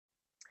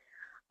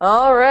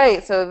All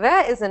right, so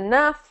that is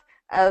enough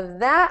of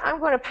that. I'm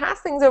going to pass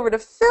things over to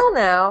Phil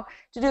now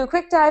to do a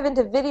quick dive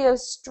into video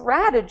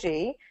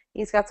strategy.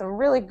 He's got some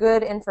really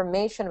good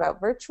information about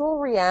virtual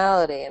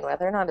reality and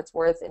whether or not it's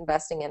worth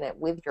investing in it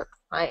with your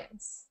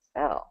clients.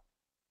 Phil.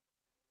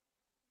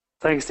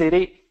 Thanks, Dee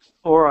Dee.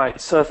 All right,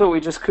 so I thought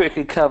we'd just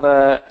quickly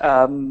cover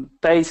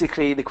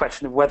basically the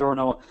question of whether or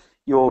not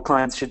your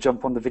clients should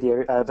jump on the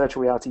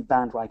virtual reality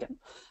bandwagon.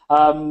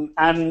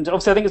 And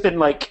obviously, I think it's been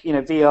like,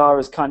 VR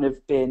has kind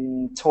of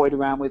been toyed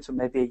around with for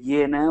maybe a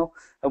year now,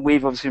 and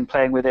we've obviously been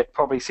playing with it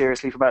probably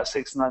seriously for about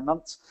 6 to 9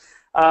 months.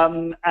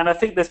 And I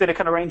think there's been a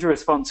kind of range of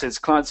responses.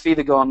 Clients have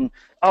either gone,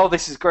 oh,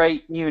 this is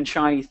great, new and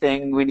shiny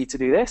thing, we need to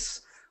do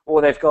this,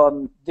 or they've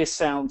gone, this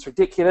sounds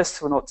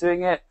ridiculous, we're not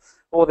doing it,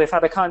 or they've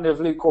had a kind of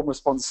lukewarm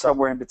response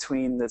somewhere in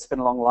between that's been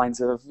along the lines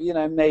of,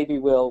 maybe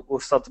we'll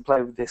start to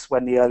play with this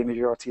when the early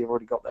majority have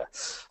already got there.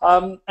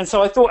 And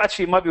so I thought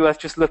actually it might be worth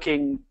just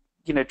looking,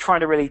 trying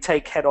to really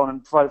take head on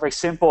and provide a very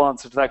simple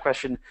answer to that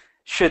question.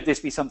 Should this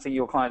be something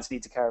your clients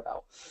need to care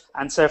about?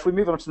 And so if we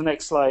move on to the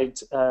next slide,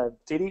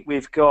 Didi,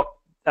 we've got,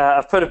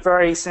 I've put a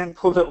very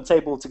simple little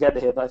table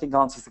together here that I think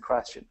answers the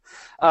question.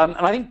 And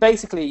I think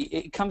basically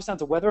it comes down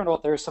to whether or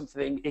not there is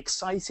something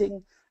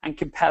exciting and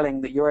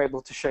compelling that you're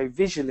able to show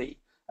visually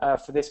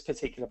for this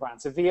particular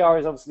brand. So VR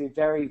is obviously a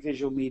very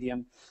visual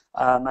medium.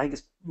 I think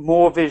it's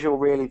more visual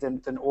really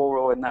than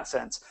oral in that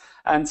sense.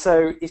 And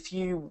so if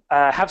you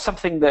have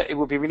something that it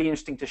would be really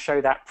interesting to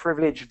show that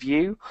privileged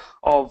view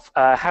of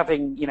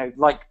having,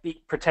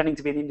 pretending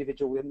to be an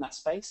individual within that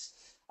space,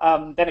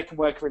 then it can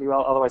work really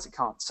well, otherwise it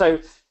can't. So,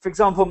 for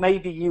example,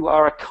 maybe you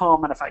are a car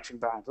manufacturing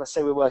brand. Let's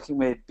say we're working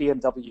with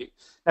BMW.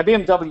 Now,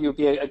 BMW would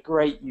be a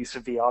great use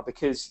of VR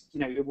because,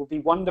 it would be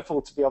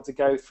wonderful to be able to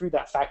go through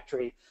that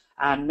factory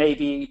and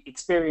maybe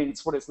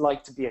experience what it's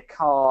like to be a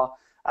car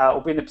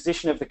or be in the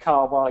position of the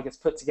car while it gets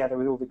put together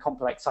with all the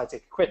complex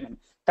high-tech equipment.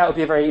 That would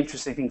be a very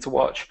interesting thing to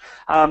watch.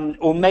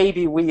 Or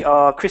maybe we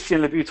are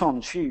Christian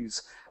Louboutin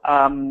shoes,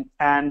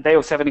 and they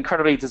also have an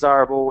incredibly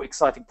desirable,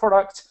 exciting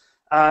product.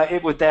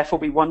 It would therefore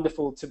be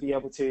wonderful to be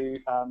able to,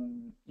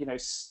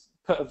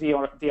 put a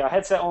VR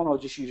headset on or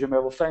just use your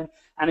mobile phone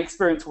and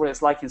experience what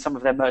it's like in some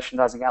of their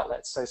merchandising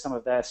outlets, so some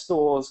of their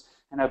stores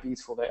and how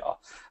beautiful they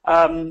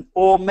are.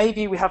 Or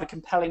maybe we have a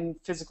compelling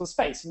physical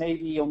space.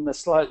 Maybe on the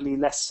slightly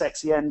less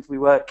sexy end, we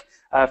work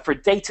for a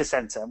data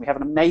center and we have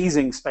an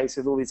amazing space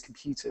with all these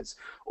computers.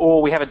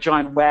 Or we have a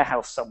giant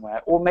warehouse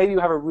somewhere. Or maybe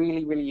we have a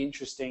really, really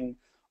interesting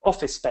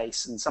office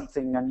space and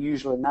something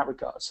unusual in that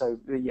regard. So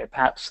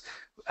perhaps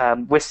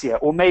Wistia.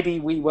 Or maybe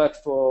we work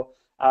for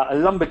a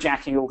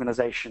lumberjacking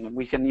organization and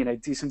we can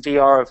do some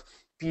VR of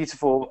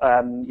beautiful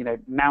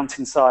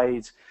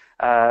mountainside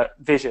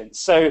vision.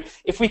 So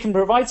if we can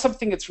provide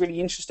something that's really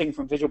interesting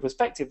from a visual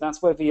perspective,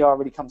 that's where VR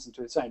really comes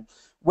into its own.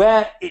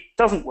 Where it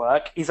doesn't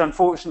work is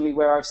unfortunately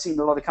where I've seen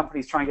a lot of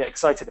companies try and get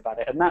excited about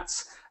it, and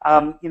that's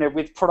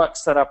with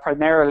products that are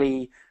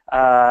primarily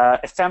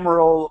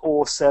ephemeral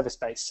or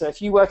service-based. So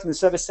if you work in the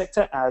service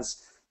sector,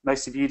 as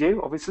most of you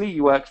do, obviously,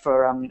 you work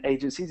for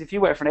agencies. If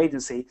you work for an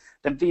agency,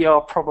 then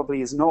VR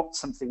probably is not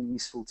something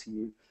useful to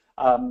you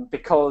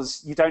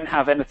because you don't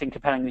have anything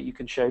compelling that you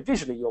can show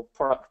visually. Your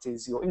product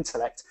is your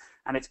intellect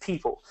and it's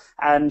people.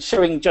 And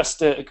showing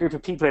just a group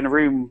of people in a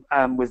room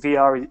with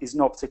VR is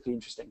not particularly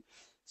interesting.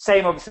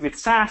 Same, obviously, with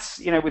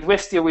SaaS. With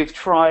Wistia, we've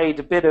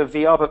tried a bit of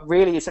VR, but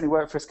really it's only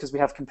worked for us because we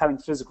have compelling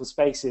physical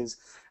spaces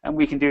and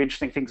we can do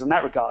interesting things in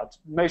that regard.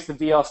 Most of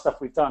the VR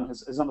stuff we've done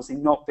has honestly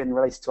not been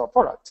related to our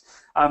product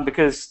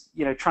because,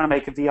 trying to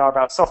make a VR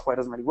about software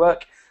doesn't really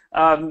work.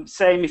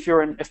 Same if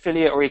you're an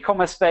affiliate or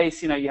e-commerce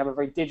space, you have a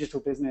very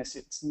digital business.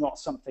 It's not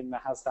something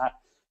that has that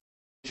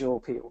visual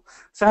appeal.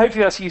 So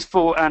hopefully that's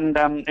useful, and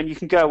you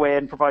can go away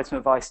and provide some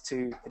advice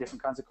to the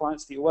different kinds of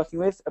clients that you're working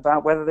with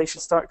about whether they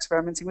should start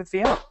experimenting with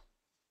VR.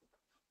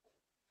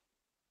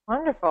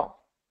 Wonderful.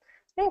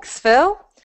 Thanks, Phil.